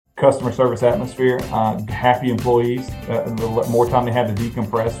customer service atmosphere, happy employees, the more time they have to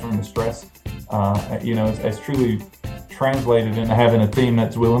decompress from the stress, it's truly translated into having a team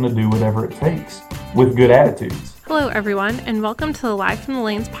that's willing to do whatever it takes with good attitudes. Hello, everyone, and welcome to the Live from the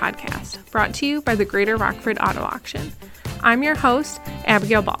Lanes podcast, brought to you by the Greater Rockford Auto Auction. I'm your host,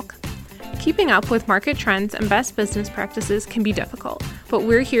 Abigail Balk. Keeping up with market trends and best business practices can be difficult, but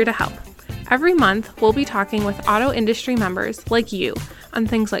we're here to help. Every month, we'll be talking with auto industry members like you on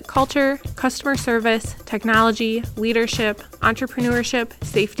things like culture, customer service, technology, leadership, entrepreneurship,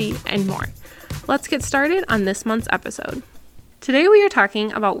 safety, and more. Let's get started on this month's episode. Today we are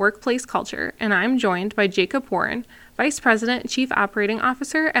talking about workplace culture, and I'm joined by Jacob Warren, Vice President and Chief Operating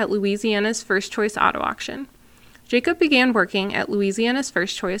Officer at Louisiana's First Choice Auto Auction. Jacob began working at Louisiana's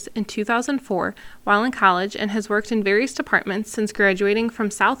First Choice in 2004 while in college and has worked in various departments since graduating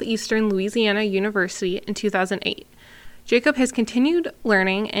from Southeastern Louisiana University in 2008. Jacob has continued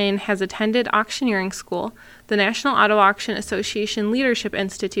learning and has attended auctioneering school, the National Auto Auction Association Leadership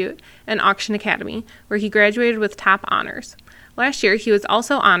Institute, and Auction Academy, where he graduated with top honors. Last year, he was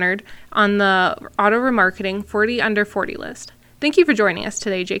also honored on the Auto Remarketing 40 Under 40 list. Thank you for joining us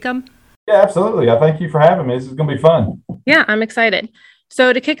today, Jacob. Yeah, absolutely. I thank you for having me. This is going to be fun. Yeah, I'm excited.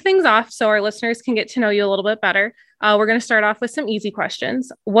 So to kick things off, so our listeners can get to know you a little bit better, we're going to start off with some easy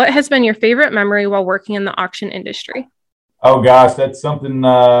questions. What has been your favorite memory while working in the auction industry? Oh gosh, that's something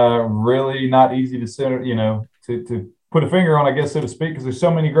really not easy to say, to put a finger on, I guess, so to speak, because there's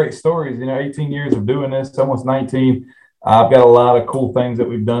so many great stories. 18 years of doing this, almost 19. I've got a lot of cool things that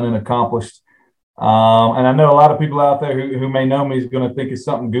we've done and accomplished. And I know a lot of people out there who may know me is going to think it's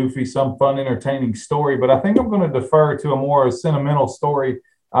something goofy, some fun, entertaining story, but I think I'm going to defer to a more sentimental story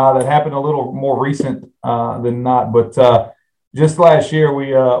that happened a little more recent than not. But just last year,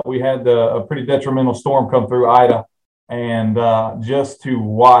 we had a pretty detrimental storm come through Ida, and just to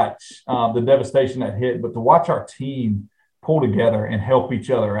watch the devastation that hit, but to watch our team pull together and help each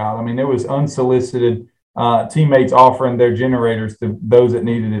other out. I mean, there was unsolicited teammates offering their generators to those that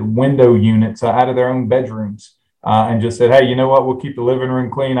needed it, window units out of their own bedrooms, and just said, hey, you know what? We'll keep the living room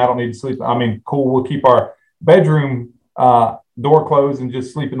clean. I don't need to sleep. I mean, cool. We'll keep our bedroom door closed and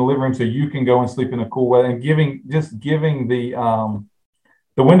just sleep in the living room so you can go and sleep in a cool weather, and giving the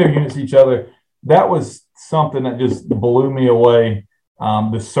window units to each other. That was something that just blew me away.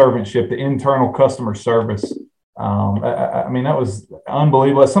 The servantship, the internal customer service. I mean, that was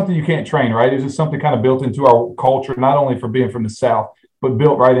unbelievable. It's something you can't train, right? It's just something kind of built into our culture, not only for being from the South, but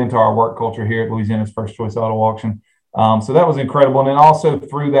built right into our work culture here at Louisiana's First Choice Auto Auction. So that was incredible. And then also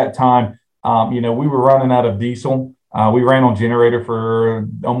through that time, we were running out of diesel. We ran on generator for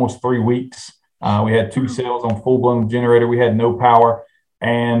almost 3 weeks. We had 2 sales on full-blown generator. We had no power.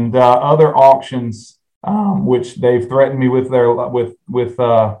 And other auctions, which they've threatened me with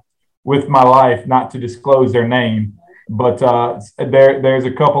with my life, not to disclose their name, but there's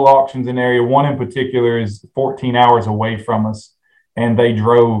a couple auctions in the area. One in particular is 14 hours away from us, and they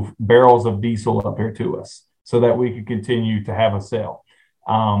drove barrels of diesel up here to us so that we could continue to have a sale.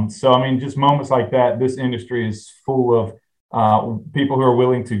 So, I mean, just moments like that, this industry is full of people who are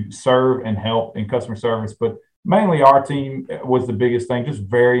willing to serve and help in customer service, but mainly our team was the biggest thing. Just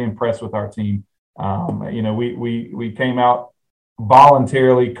very impressed with our team. We came out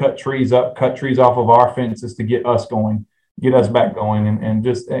voluntarily, cut trees off of our fences to get us back going, and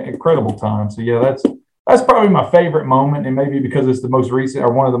just an incredible time. So yeah, that's probably my favorite moment, and maybe because it's the most recent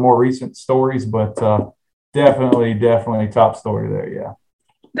or one of the more recent stories, but definitely top story there. Yeah.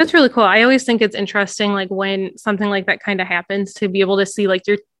 That's really cool. I always think it's interesting, like when something like that kind of happens, to be able to see like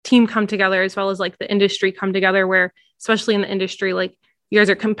your team come together as well as like the industry come together, where especially in the industry, like you guys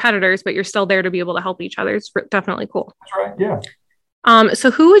are competitors, but you're still there to be able to help each other. It's definitely cool. That's right. Yeah.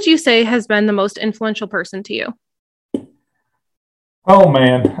 So who would you say has been the most influential person to you? Oh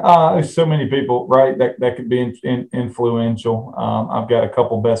man, there's so many people, right? That could be influential. I've got a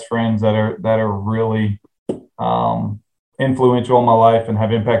couple best friends that are really influential in my life and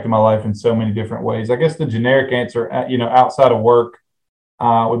have impacted my life in so many different ways. I guess the generic answer, outside of work,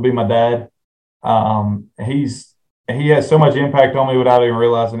 would be my dad. He has so much impact on me without even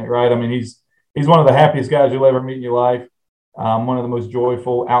realizing it, right? I mean, he's one of the happiest guys you'll ever meet in your life. One of the most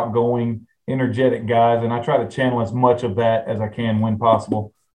joyful, outgoing, energetic guys, and I try to channel as much of that as I can when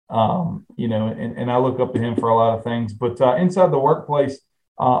possible. And I look up to him for a lot of things. But inside the workplace,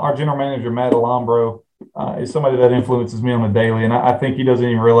 our general manager, Matt Alambro, is somebody that influences me on a daily, and I think he doesn't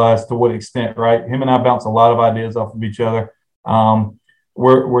even realize to what extent, right? Him and I bounce a lot of ideas off of each other.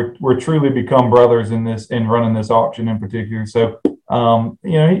 We're truly become brothers in running this auction in particular. So,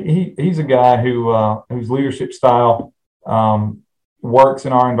 he's a guy whose leadership style works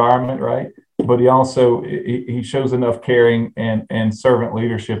in our environment, right? But he shows enough caring and servant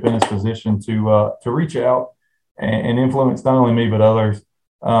leadership in his position to reach out and influence not only me but others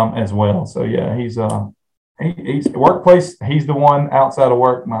as well. So yeah, he's workplace. He's the one. Outside of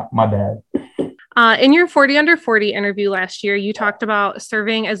work, my dad. In your 40 Under 40 interview last year, you talked about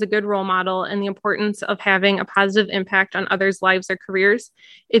serving as a good role model and the importance of having a positive impact on others' lives or careers.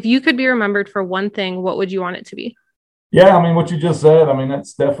 If you could be remembered for one thing, what would you want it to be? Yeah, I mean, what you just said, I mean,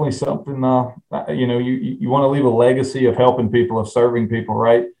 that's definitely something, you want to leave a legacy of helping people, of serving people,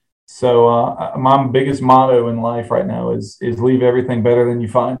 right? So my biggest motto in life right now is leave everything better than you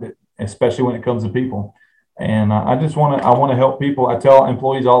find it, especially when it comes to people. And I want to help people. I tell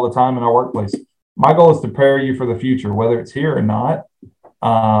employees all the time in our workplace, my goal is to prepare you for the future, whether it's here or not.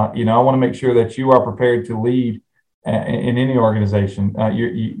 I want to make sure that you are prepared to lead in any organization.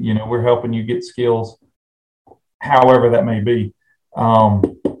 We're helping you get skills, however that may be.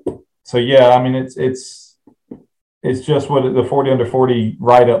 So yeah, I mean, it's just what the 40 Under 40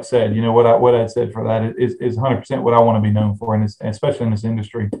 write-up said. What I said for that is 100% what I want to be known for, and especially in this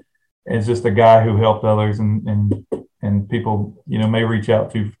industry, is just a guy who helped others and people may reach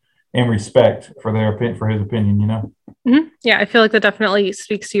out to and respect for his opinion. Mm-hmm. Yeah, I feel like that definitely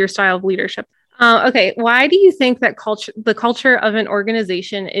speaks to your style of leadership. Okay, why do you think that the culture of an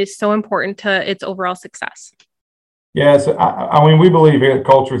organization is so important to its overall success? Yeah, so I mean, we believe here that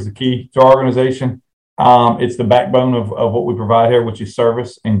culture is the key to our organization. It's the backbone of what we provide here, which is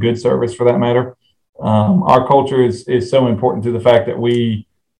service, and good service for that matter. Our culture is so important to the fact that we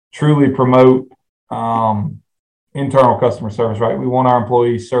truly promote internal customer service, right? We want our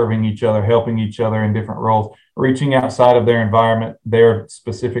employees serving each other, helping each other in different roles, reaching outside of their environment, their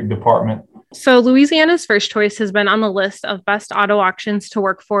specific department. So Louisiana's First Choice has been on the list of best auto auctions to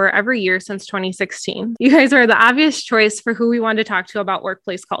work for every year since 2016. You guys are the obvious choice for who we want to talk to about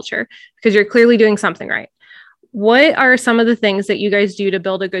workplace culture because you're clearly doing something right. What are some of the things that you guys do to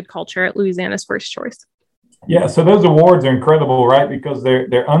build a good culture at Louisiana's First Choice? Yeah, so those awards are incredible, right? Because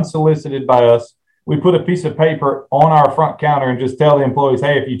they're unsolicited by us. We put a piece of paper on our front counter and just tell the employees,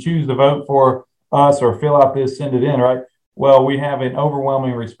 hey, if you choose to vote for us or fill out this, send it in, right? Well, we have an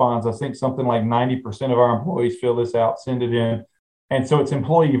overwhelming response. I think something like 90% of our employees fill this out, send it in. And so it's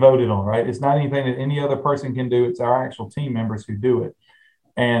employee voted on, right? It's not anything that any other person can do. It's our actual team members who do it.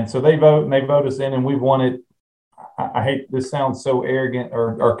 And so they vote and they vote us in, and we've won it. I hate this sounds so arrogant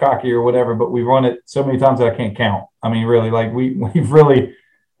or cocky or whatever, but we've run it so many times that I can't count. I mean, really, like we've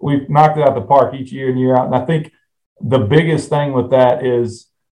knocked it out the park each year and year out. And I think the biggest thing with that is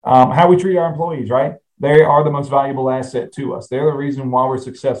how we treat our employees, right? They are the most valuable asset to us. They're the reason why we're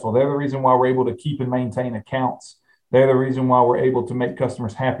successful. They're the reason why we're able to keep and maintain accounts. They're the reason why we're able to make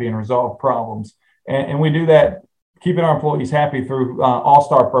customers happy and resolve problems. And we do that, keeping our employees happy through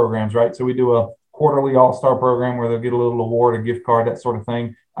all-star programs, right? So we do a quarterly all-star program where they'll get a little award, a gift card, that sort of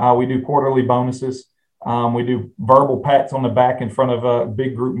thing. We do quarterly bonuses. We do verbal pats on the back in front of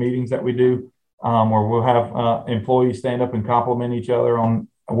big group meetings that we do, where we'll have employees stand up and compliment each other on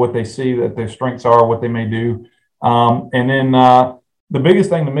what they see that their strengths are, what they may do. And then the biggest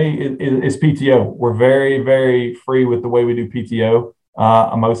thing to me is PTO. We're very, very free with the way we do PTO.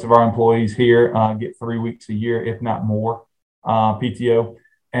 Most of our employees here get 3 weeks a year, if not more, PTO.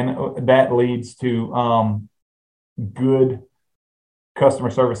 And that leads to good customer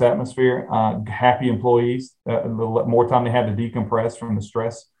service atmosphere, happy employees, the more time they have to decompress from the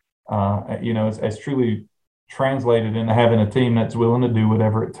stress. It's truly translated into having a team that's willing to do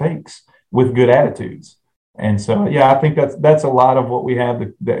whatever it takes with good attitudes. And so, yeah, I think that's a lot of what we have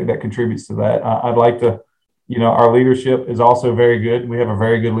that contributes to that. I'd like to, our leadership is also very good. We have a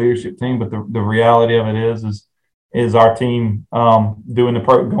very good leadership team, but the reality of it is our team going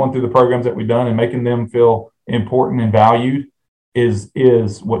through the programs that we've done and making them feel important and valued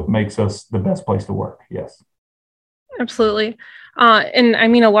is what makes us the best place to work. Yes. Absolutely. And I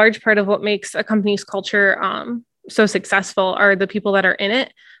mean, a large part of what makes a company's culture so successful are the people that are in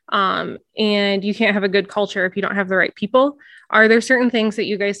it. And you can't have a good culture if you don't have the right people. Are there certain things that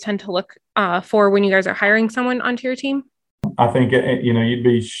you guys tend to look for when you guys are hiring someone onto your team? I think, you'd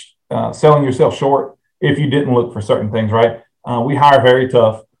be selling yourself short if you didn't look for certain things, right? We hire very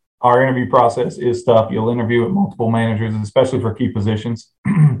tough. Our interview process is tough. You'll interview with multiple managers, especially for key positions.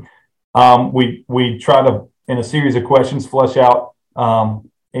 We try to, in a series of questions, flush out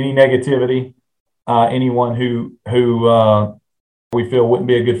any negativity, anyone who we feel wouldn't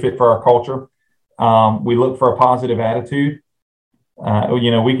be a good fit for our culture. We look for a positive attitude.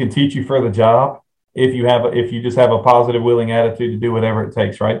 We can teach you for the job if you just have a positive, willing attitude to do whatever it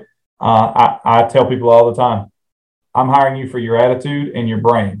takes, right? I tell people all the time, I'm hiring you for your attitude and your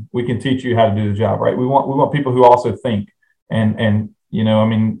brain. We can teach you how to do the job, right? We want people who also think. And I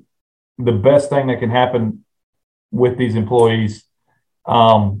mean, the best thing that can happen with these employees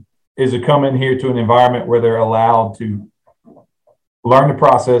is to come in here to an environment where they're allowed to learn the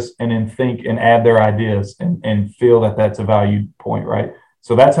process and then think and add their ideas and feel that that's a value point, right?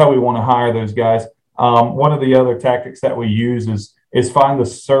 So that's how we want to hire those guys. One of the other tactics that we use is find the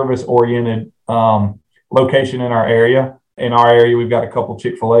service oriented location in our area. In our area, we've got a couple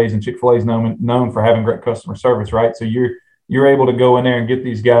Chick-fil-A's, and Chick-fil-A is known for having great customer service, right? So you're able to go in there and get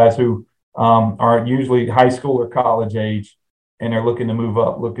these guys who are usually high school or college age, and they're looking to move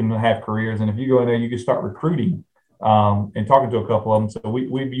up, looking to have careers. And if you go in there, you can start recruiting and talking to a couple of them. So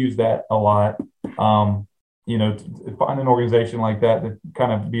we've used that a lot. To find an organization like that to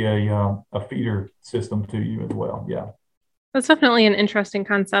kind of be a feeder system to you as well. Yeah. That's definitely an interesting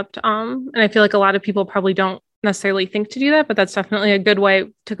concept. And I feel like a lot of people probably don't necessarily think to do that, but that's definitely a good way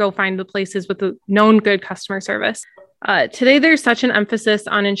to go find the places with the known good customer service. Today, there's such an emphasis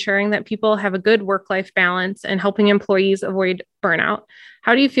on ensuring that people have a good work-life balance and helping employees avoid burnout.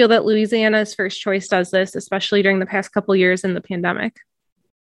 How do you feel that Louisiana's First Choice does this, especially during the past couple of years in the pandemic?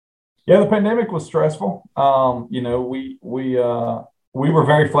 Yeah, the pandemic was stressful. We were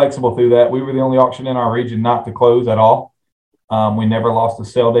very flexible through that. We were the only auction in our region not to close at all. We never lost a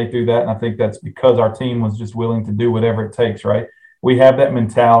sale day through that. And I think that's because our team was just willing to do whatever it takes, right? We have that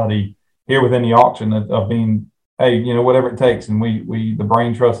mentality here within the auction of being, hey, whatever it takes. And we the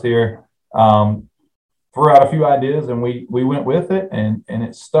brain trust here, threw out a few ideas and we went with it and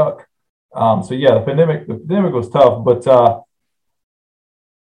it stuck. The pandemic was tough, but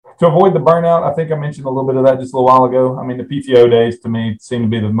to avoid the burnout, I think I mentioned a little bit of that just a little while ago. I mean, the PTO days to me seem to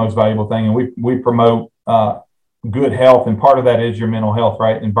be the most valuable thing. And we promote good health. And part of that is your mental health,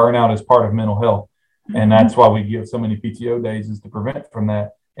 right? And burnout is part of mental health. And that's why we give so many PTO days, is to prevent from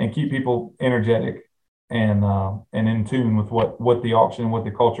that and keep people energetic and in tune with what the auction, what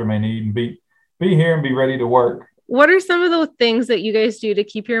the culture may need, and be here and be ready to work. What are some of the things that you guys do to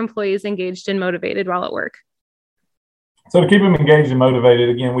keep your employees engaged and motivated while at work? So to keep them engaged and motivated,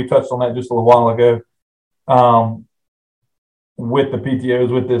 again, we touched on that just a little while ago with the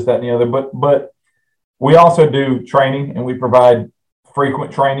PTOs, with this, that, and the other. But we also do training, and we provide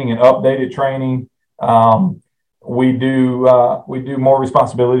frequent training and updated training. We do more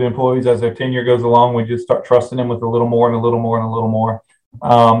responsibility to employees as their tenure goes along. We just start trusting them with a little more and a little more and a little more.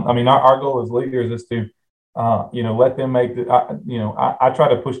 Our goal as leaders is to let them make I try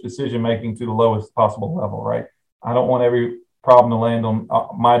to push decision making to the lowest possible level, right? I don't want every problem to land on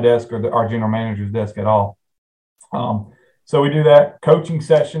my desk or our general manager's desk at all. So we do that. Coaching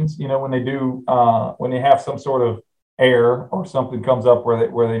sessions, when they have some sort of error or something comes up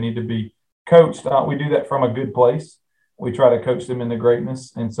where they need to be coached, we do that from a good place. We try to coach them into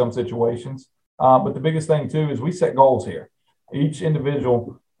greatness in some situations. But the biggest thing too is we set goals here. Each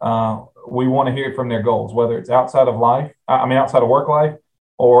individual, we want to hear from their goals, whether it's outside of work life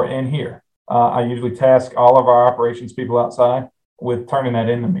or in here. I usually task all of our operations people outside with turning that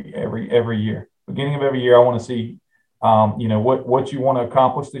into me every year. Beginning of every year, I want to see, what you want to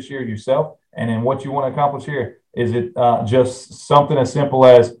accomplish this year yourself, and then what you want to accomplish here. Is it just something as simple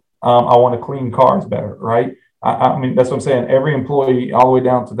as I want to clean cars better, right? That's what I'm saying. Every employee, all the way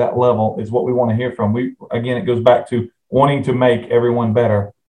down to that level, is what we want to hear from. It goes back to wanting to make everyone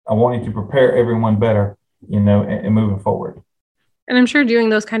better, wanting to prepare everyone better, and moving forward. And I'm sure doing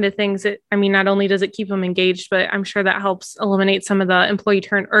those kind of things, not only does it keep them engaged, but I'm sure that helps eliminate some of the employee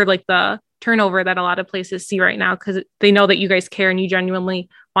the turnover that a lot of places see right now, because they know that you guys care and you genuinely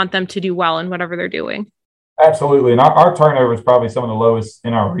want them to do well in whatever they're doing. Absolutely. And our turnover is probably some of the lowest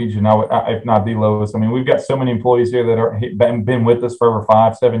in our region, if not the lowest. We've got so many employees here that are been with us for over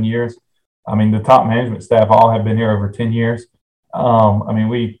 5-7 years. The top management staff all have been here over 10 years.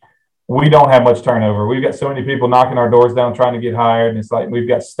 We don't have much turnover. We've got so many people knocking our doors down trying to get hired, and it's like we've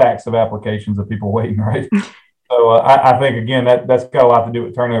got stacks of applications of people waiting, right? So I think, again, that's got a lot to do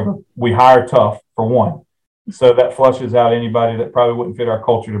with turnover. We hire tough, for one, so that flushes out anybody that probably wouldn't fit our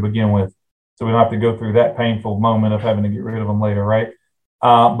culture to begin with. So we don't have to go through that painful moment of having to get rid of them later, right?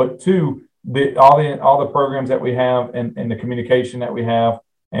 But two, all the programs that we have and the communication that we have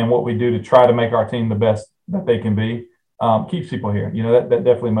and what we do to try to make our team the best that they can be, keeps people here. That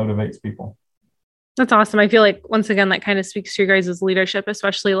definitely motivates people. That's awesome. I feel like, once again, that kind of speaks to your guys' leadership,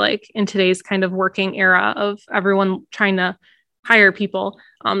 especially like in today's kind of working era of everyone trying to hire people.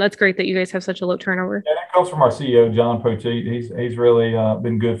 That's great that you guys have such a low turnover. Yeah, that comes from our CEO, John Poteet. He's really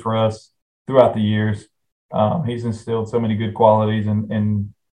been good for us throughout the years. He's instilled so many good qualities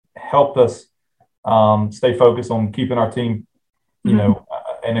and helped us stay focused on keeping our team, in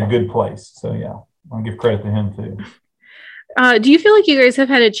a good place. So yeah, I'll give credit to him too. Do you feel like you guys have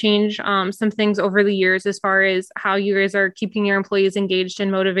had to change some things over the years as far as how you guys are keeping your employees engaged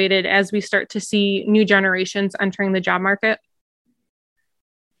and motivated as we start to see new generations entering the job market?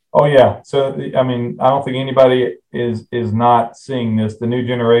 Oh yeah. So I mean, I don't think anybody is not seeing this. The new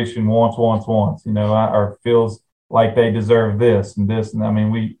generation wants, or feels like they deserve this and this. And I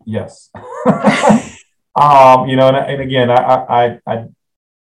mean, yes. And again, I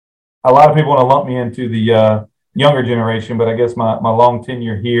a lot of people want to lump me into the younger generation, but I guess my long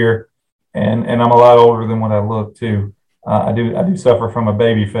tenure here, and I'm a lot older than what I look too. I do suffer from a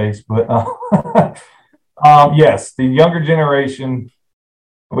baby face, but yes, the younger generation,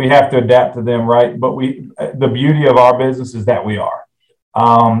 we have to adapt to them, right? But the beauty of our business is that we are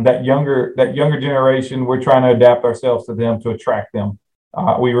that younger generation. We're trying to adapt ourselves to them to attract them.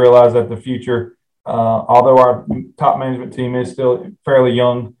 We realize that the future, although our top management team is still fairly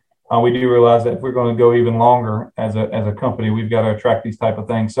young, we do realize that if we're going to go even longer as a company, we've got to attract these type of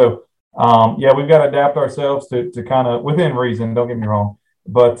things. So we've got to adapt ourselves to kind of, within reason, don't get me wrong,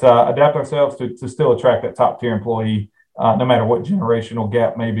 but adapt ourselves to still attract that top tier employee, no matter what generational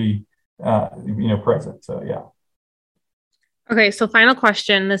gap may be, present. So, yeah. Okay. So final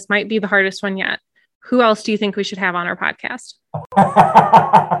question. This might be the hardest one yet. Who else do you think we should have on our podcast?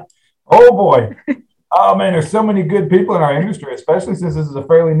 Oh boy. Oh man, there's so many good people in our industry, especially since this is a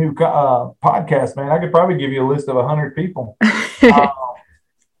fairly new podcast, man. I could probably give you a list of 100 people. I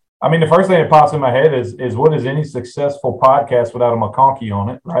mean, the first thing that pops in my head is what is any successful podcast without a McConkey on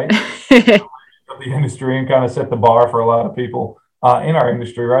it, right? The industry and kind of set the bar for a lot of people in our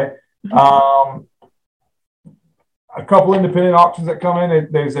industry, right? A couple independent auctions that come in.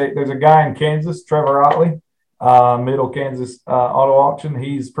 There's a guy in Kansas, Trevor Otley, Middle Kansas Auto Auction.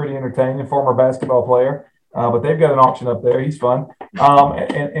 He's pretty entertaining, former basketball player, but they've got an auction up there. He's fun.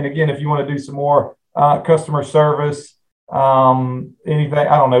 And again, if you want to do some more customer service, anything,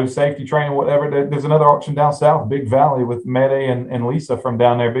 I don't know, safety training, whatever, there's another auction down south, Big Valley, with Mede and Lisa from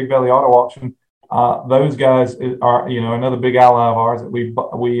down there, Big Valley Auto Auction. Those guys are, another big ally of ours that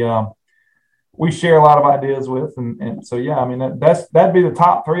we share a lot of ideas with. And so, yeah, I mean, that'd be the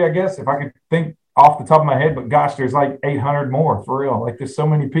top three, I guess, if I could think off the top of my head, but gosh, there's like 800 more for real. Like there's so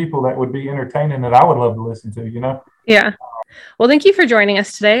many people that would be entertaining that I would love to listen to, Yeah. Well, thank you for joining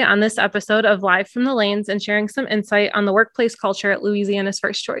us today on this episode of Live from the Lanes and sharing some insight on the workplace culture at Louisiana's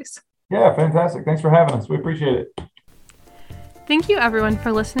First Choice. Yeah, fantastic. Thanks for having us. We appreciate it. Thank you everyone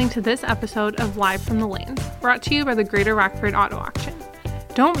for listening to this episode of Live from the Lanes, brought to you by the Greater Rockford Auto Auction.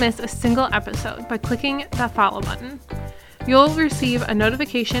 Don't miss a single episode by clicking that follow button. You'll receive a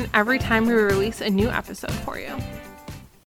notification every time we release a new episode for you.